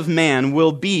the Son of Man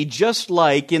will be just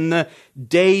like in the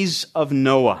days of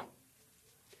Noah.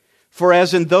 For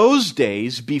as in those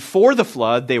days before the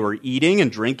flood, they were eating and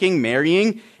drinking,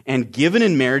 marrying, and given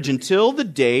in marriage until the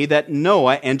day that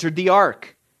Noah entered the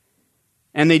ark.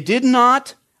 And they did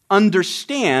not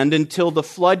understand until the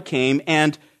flood came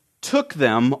and took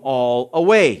them all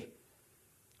away.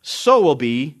 So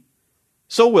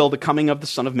will the coming of the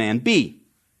Son of Man be.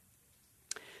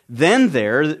 Then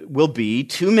there will be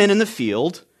 2 men in the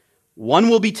field, one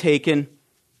will be taken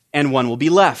and one will be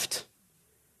left.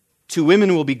 2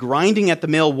 women will be grinding at the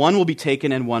mill, one will be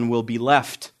taken and one will be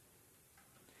left."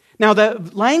 Now,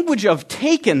 the language of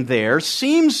taken there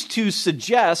seems to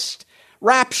suggest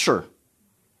rapture.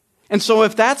 And so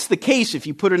if that's the case, if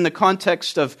you put it in the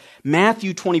context of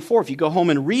Matthew 24, if you go home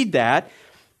and read that,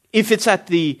 if it's at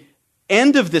the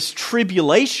end of this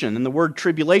tribulation, and the word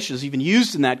tribulation is even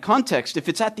used in that context, if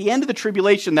it's at the end of the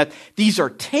tribulation that these are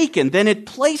taken, then it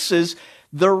places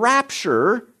the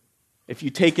rapture, if you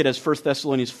take it as 1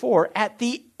 Thessalonians 4, at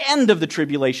the end of the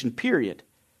tribulation period.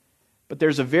 But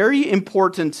there's a very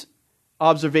important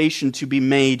observation to be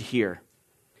made here.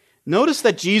 Notice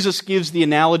that Jesus gives the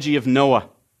analogy of Noah.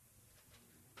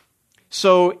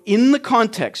 So in the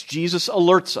context, Jesus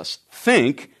alerts us,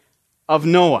 think of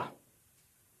Noah.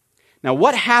 Now,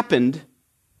 what happened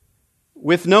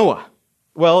with Noah?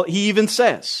 Well, he even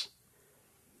says,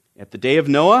 at the day of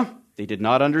Noah, they did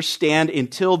not understand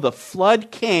until the flood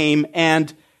came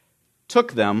and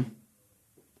took them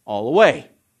all away.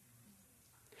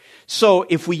 So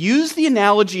if we use the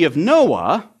analogy of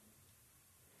Noah,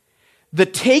 the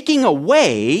taking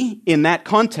away in that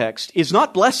context is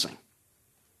not blessing.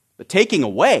 The taking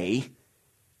away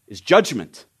is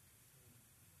judgment.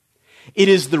 It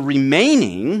is the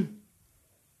remaining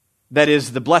that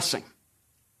is the blessing.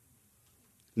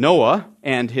 Noah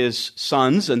and his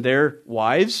sons and their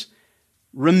wives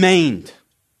remained,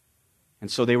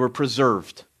 and so they were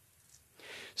preserved.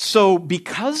 So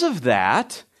because of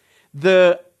that,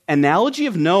 the analogy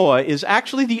of Noah is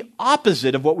actually the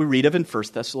opposite of what we read of in 1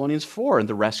 Thessalonians 4 and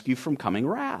the rescue from coming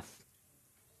wrath.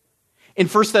 In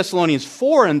 1 Thessalonians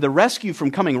 4 and the rescue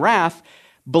from coming wrath,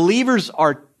 believers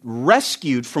are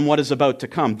rescued from what is about to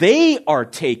come. They are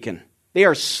taken. They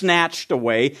are snatched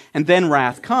away, and then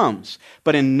wrath comes.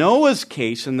 But in Noah's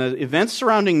case, in the events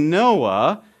surrounding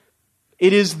Noah,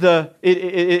 it is the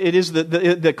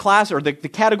class or the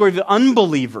category of the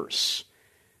unbelievers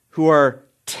who are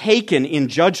taken in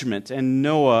judgment, and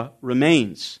Noah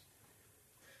remains.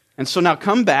 And so now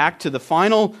come back to the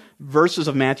final verses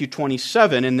of Matthew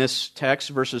 27 in this text,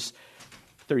 verses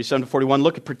 37 to 41.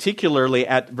 Look particularly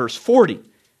at verse 40.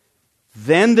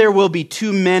 "Then there will be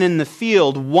 2 men in the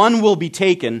field, one will be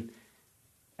taken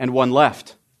and one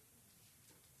left."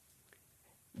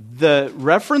 The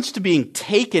reference to being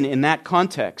taken in that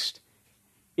context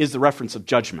is the reference of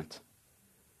judgment.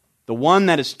 The one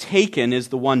that is taken is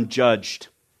the one judged,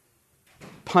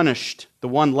 punished. The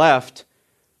one left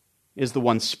is the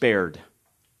one spared.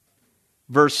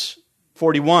 Verse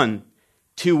 41,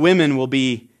 2 women will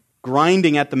be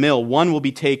grinding at the mill, one will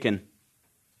be taken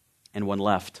and one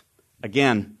left.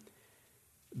 Again,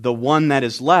 the one that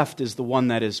is left is the one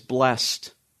that is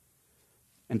blessed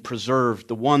and preserved.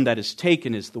 The one that is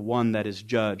taken is the one that is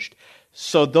judged.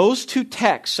 So those 2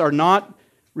 texts are not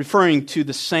referring to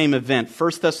the same event.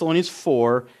 1 Thessalonians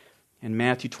 4 and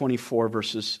Matthew 24,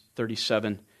 verses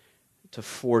 37 to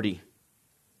 40.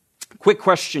 Quick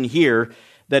question here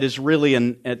that is really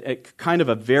a kind of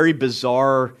a very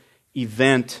bizarre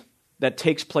event that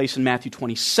takes place in Matthew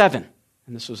 27.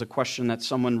 And this was a question that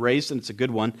someone raised, and it's a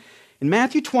good one. In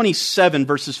Matthew 27,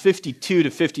 verses 52 to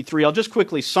 53, I'll just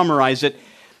quickly summarize it.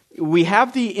 We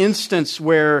have the instance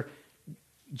where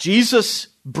Jesus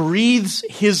breathes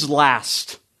his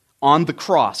last on the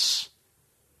cross.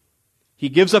 He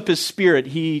gives up his spirit.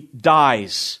 He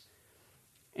dies.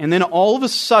 And then all of a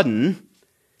sudden,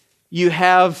 you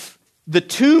have the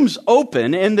tombs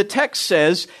open, and the text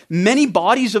says, many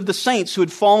bodies of the saints who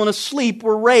had fallen asleep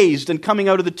were raised, and coming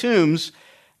out of the tombs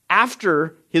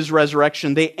after his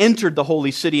resurrection, they entered the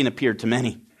holy city and appeared to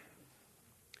many.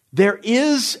 There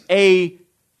is a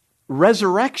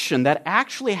resurrection that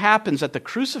actually happens at the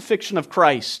crucifixion of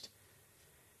Christ.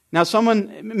 Now,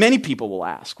 many people will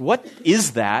ask, what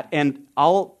is that? And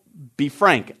I'll be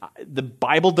frank, the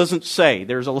Bible doesn't say.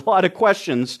 There's a lot of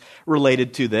questions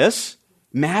related to this.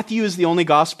 Matthew is the only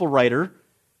gospel writer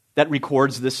that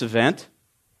records this event.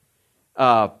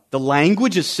 The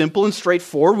language is simple and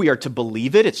straightforward. We are to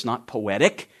believe it. It's not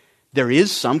poetic. There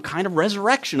is some kind of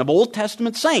resurrection of Old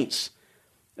Testament saints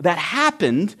that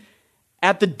happened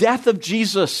at the death of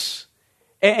Jesus.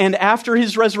 And after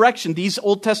his resurrection, these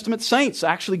Old Testament saints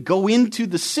actually go into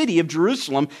the city of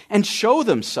Jerusalem and show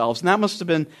themselves. And that must have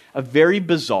been a very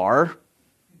bizarre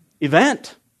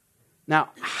event. Now,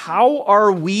 how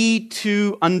are we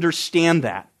to understand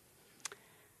that?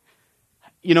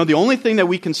 You know, the only thing that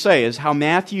we can say is how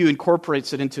Matthew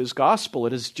incorporates it into his gospel.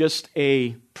 It is just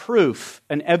a proof,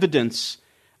 an evidence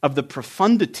of the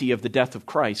profundity of the death of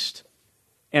Christ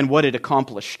and what it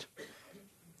accomplished.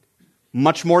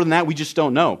 Much more than that, we just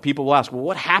don't know. People will ask, well,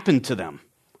 what happened to them?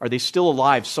 Are they still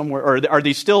alive somewhere? Or are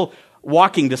they still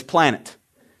walking this planet,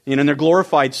 in their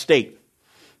glorified state?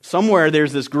 Somewhere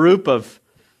there's this group of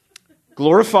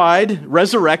glorified,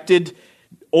 resurrected,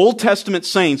 Old Testament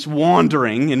saints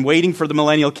wandering and waiting for the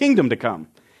millennial kingdom to come.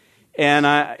 And,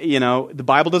 the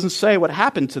Bible doesn't say what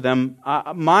happened to them.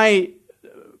 My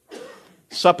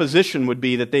supposition would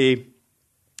be that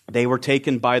they were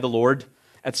taken by the Lord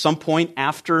at some point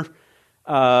after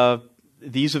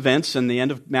these events and the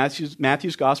end of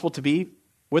Matthew's gospel to be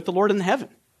with the Lord in heaven.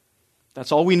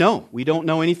 That's all we know. We don't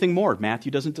know anything more.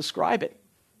 Matthew doesn't describe it.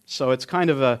 So it's kind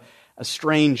of a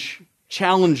strange,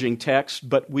 challenging text,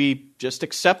 but we just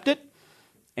accept it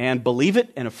and believe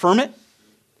it and affirm it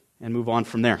and move on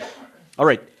from there. All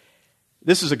right,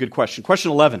 this is a good question.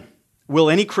 Question 11. Will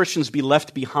any Christians be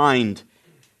left behind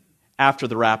after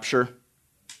the rapture?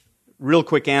 Real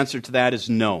quick answer to that is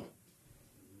no.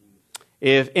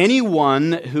 If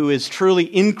anyone who is truly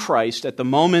in Christ at the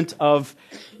moment of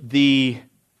the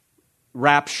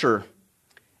rapture,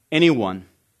 anyone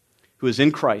who is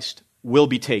in Christ will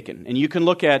be taken. And you can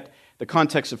look at the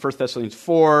context of 1 Thessalonians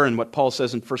 4 and what Paul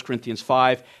says in 1 Corinthians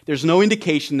 5. There's no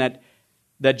indication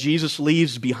that Jesus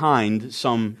leaves behind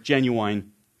some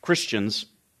genuine Christians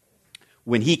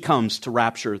when he comes to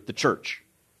rapture the church.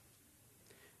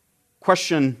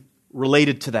 Question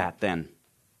related to that then,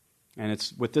 and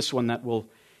it's with this one that we'll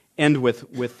end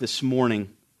with this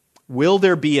morning. Will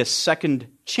there be a second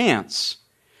chance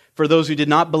for those who did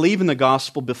not believe in the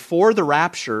gospel before the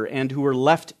rapture and who were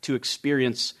left to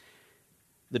experience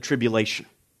the tribulation?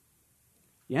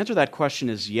 The answer to that question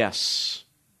is yes.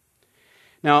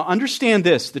 Now, understand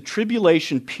this. The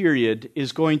tribulation period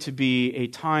is going to be a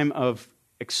time of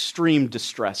extreme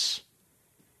distress.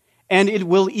 And it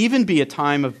will even be a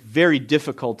time of very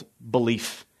difficult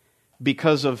belief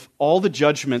because of all the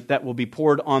judgment that will be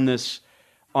poured on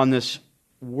this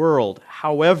world.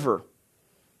 However,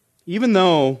 even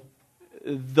though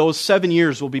those 7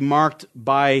 years will be marked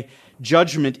by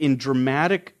judgment in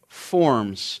dramatic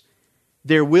forms,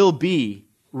 there will be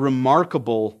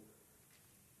remarkable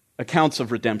accounts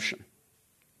of redemption.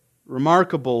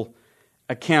 Remarkable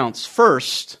accounts.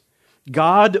 First,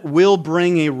 God will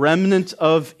bring a remnant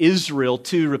of Israel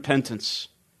to repentance.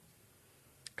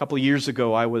 A couple of years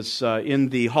ago, I was in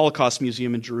the Holocaust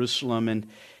Museum in Jerusalem, and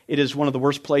it is one of the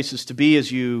worst places to be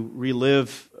as you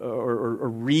relive or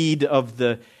read of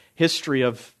the history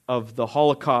of the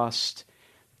Holocaust.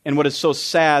 And what is so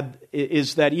sad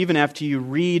is that even after you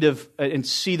read of and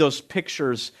see those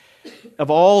pictures of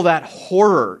all that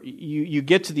horror, you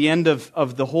get to the end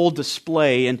of the whole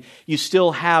display, and you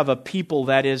still have a people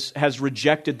that has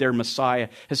rejected their Messiah,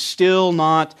 has still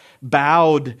not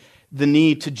bowed the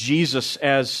knee to Jesus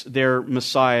as their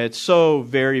Messiah. It's so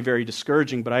very, very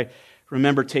discouraging. But I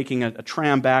remember taking a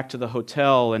tram back to the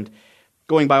hotel and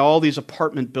going by all these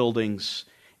apartment buildings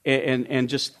and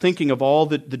just thinking of all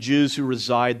the Jews who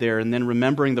reside there, and then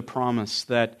remembering the promise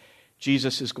that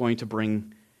Jesus is going to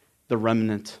bring the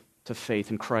remnant to faith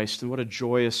in Christ. And what a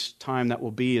joyous time that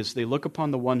will be as they look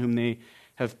upon the one whom they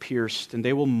have pierced, and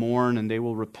they will mourn and they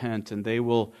will repent and they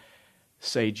will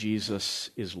say, Jesus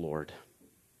is Lord.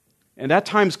 And that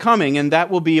time's coming, and that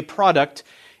will be a product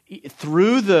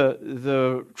through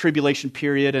the tribulation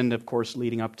period and, of course,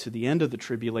 leading up to the end of the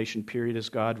tribulation period as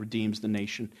God redeems the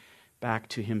nation back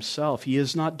to himself. He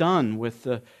is not done with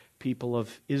the people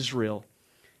of Israel.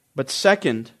 But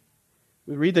second,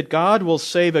 we read that God will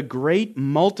save a great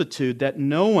multitude that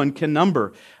no one can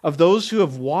number, of those who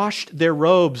have washed their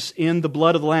robes in the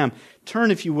blood of the Lamb.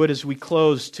 Turn, if you would, as we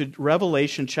close, to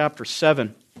Revelation chapter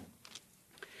 7,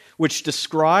 which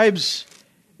describes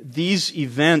these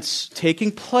events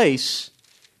taking place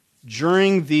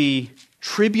during the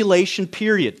tribulation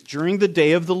period, during the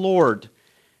day of the Lord,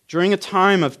 during a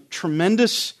time of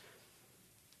tremendous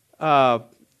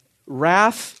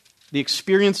wrath, the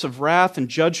experience of wrath and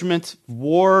judgment,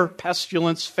 war,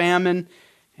 pestilence, famine,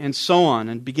 and so on.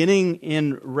 And beginning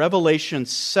in Revelation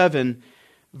 7,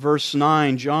 verse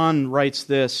 9, John writes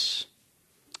this,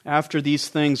 "After these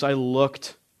things I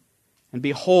looked, and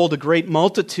behold, a great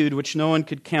multitude which no one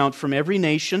could count, from every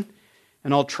nation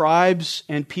and all tribes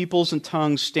and peoples and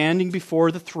tongues, standing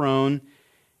before the throne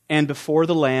and before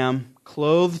the Lamb,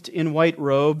 clothed in white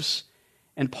robes,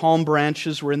 and palm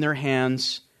branches were in their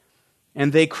hands.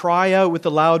 And they cry out with a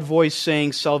loud voice,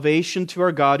 saying, 'Salvation to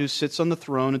our God who sits on the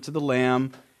throne and to the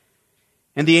Lamb.'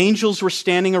 And the angels were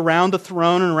standing around the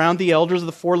throne and around the elders of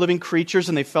the four living creatures,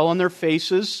 and they fell on their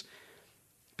faces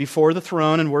before the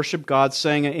throne and worshiped God,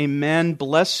 saying, 'Amen,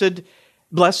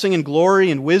 blessing and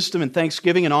glory and wisdom and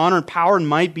thanksgiving and honor and power and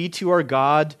might be to our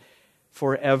God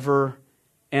forever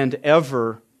and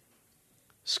ever.'"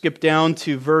 Skip down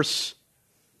to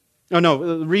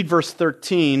read verse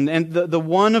 13. "And the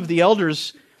one of the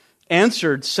elders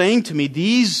answered, saying to me,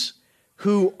 'These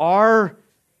who are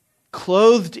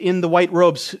clothed in the white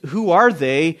robes, who are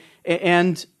they,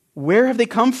 and where have they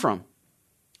come from?'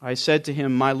 I said to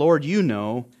him, 'My Lord, you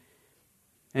know.'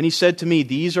 And he said to me,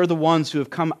 'These are the ones who have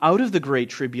come out of the great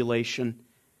tribulation,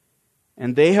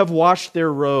 and they have washed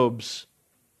their robes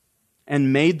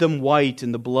and made them white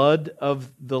in the blood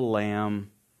of the Lamb.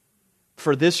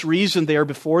 For this reason they are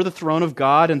before the throne of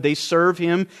God, and they serve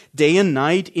Him day and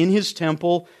night in His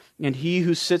temple, and He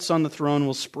who sits on the throne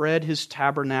will spread His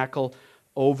tabernacle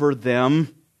over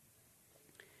them.'"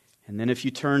 And then if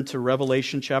you turn to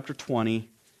Revelation chapter 20,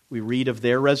 we read of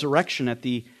their resurrection at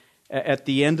the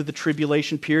end of the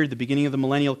tribulation period, the beginning of the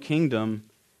millennial kingdom.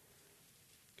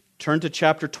 Turn to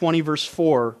chapter 20, verse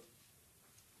 4,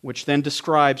 which then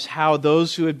describes how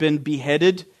those who had been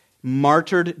beheaded,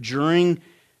 martyred during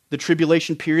the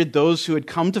tribulation period, those who had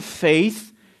come to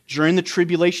faith during the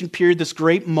tribulation period, this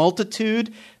great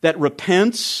multitude that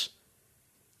repents,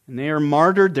 and they are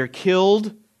martyred, they're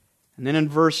killed. And then in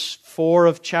verse 4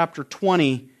 of chapter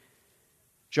 20,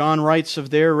 John writes of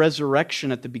their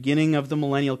resurrection at the beginning of the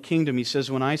millennial kingdom. He says,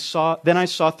 Then I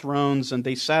saw thrones, and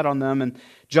they sat on them, and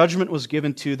judgment was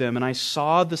given to them. And I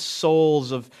saw the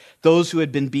souls of those who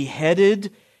had been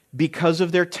beheaded because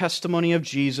of their testimony of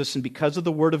Jesus and because of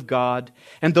the Word of God,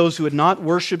 and those who had not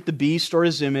worshipped the beast or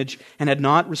his image and had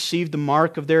not received the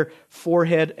mark of their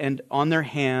forehead and on their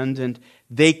hand, and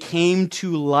they came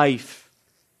to life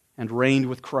and reigned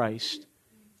with Christ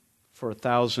for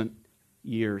 1,000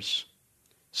 years.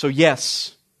 So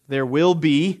yes, there will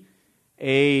be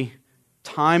a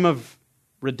time of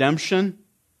redemption,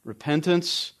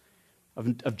 repentance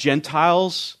of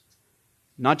Gentiles,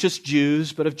 not just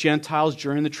Jews, but of Gentiles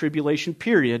during the tribulation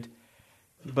period.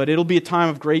 But it'll be a time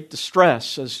of great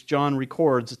distress, as John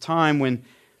records, a time when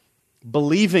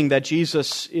believing that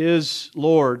Jesus is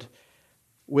Lord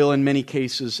will in many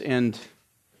cases end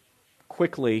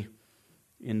quickly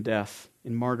in death,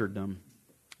 in martyrdom.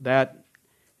 That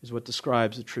is what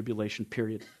describes the tribulation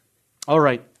period. All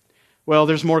right. Well,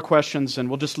 there's more questions, and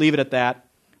we'll just leave it at that.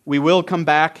 We will come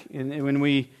back, and when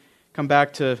we come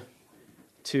back to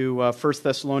 1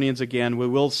 Thessalonians again, we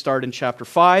will start in chapter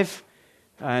 5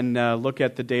 and look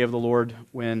at the day of the Lord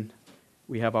when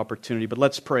we have opportunity. But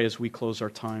let's pray as we close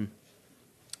our time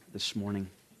this morning.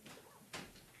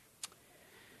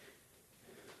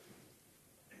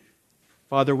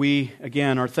 Father, we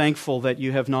again are thankful that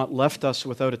you have not left us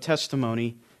without a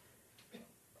testimony.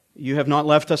 You have not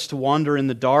left us to wander in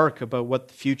the dark about what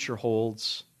the future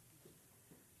holds.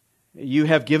 You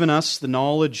have given us the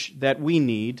knowledge that we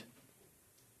need,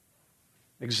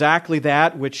 exactly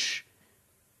that which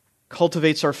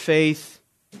cultivates our faith,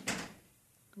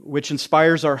 which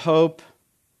inspires our hope,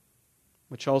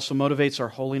 which also motivates our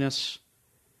holiness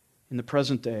in the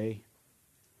present day.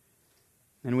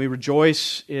 And we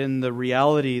rejoice in the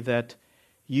reality that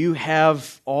you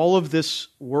have all of this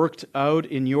worked out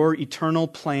in your eternal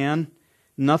plan.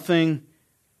 Nothing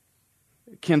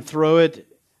can throw it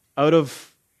out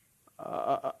of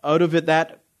it,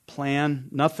 that plan.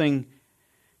 Nothing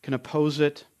can oppose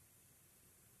it.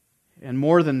 And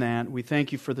more than that, we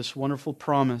thank you for this wonderful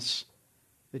promise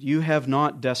that you have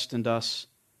not destined us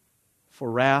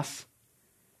for wrath.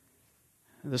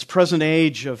 This present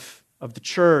age of the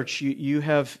church, you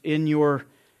have, in your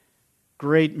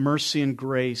great mercy and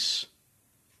grace,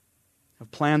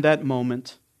 have planned that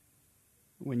moment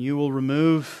when you will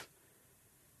remove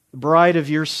the bride of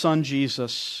your Son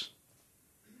Jesus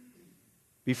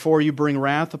before you bring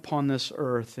wrath upon this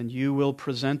earth, and you will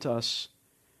present us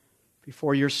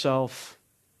before yourself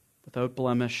without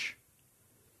blemish,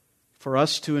 for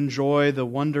us to enjoy the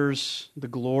wonders, the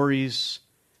glories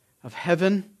of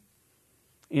heaven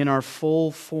in our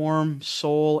full form,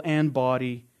 soul, and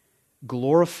body,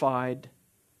 glorified,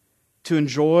 to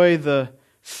enjoy the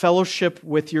fellowship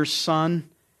with your Son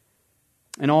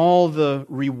and all the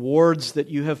rewards that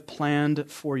you have planned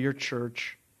for your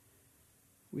church.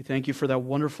 We thank you for that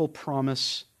wonderful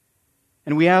promise.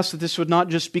 And we ask that this would not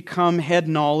just become head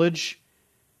knowledge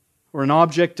or an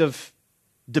object of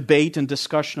debate and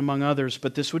discussion among others,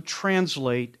 but this would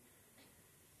translate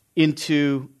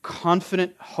into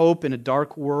confident hope in a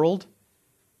dark world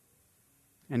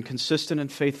and consistent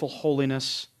and faithful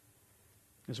holiness,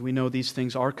 as we know these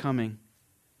things are coming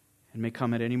and may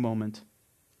come at any moment.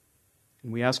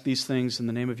 And we ask these things in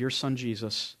the name of your Son,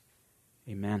 Jesus.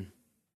 Amen.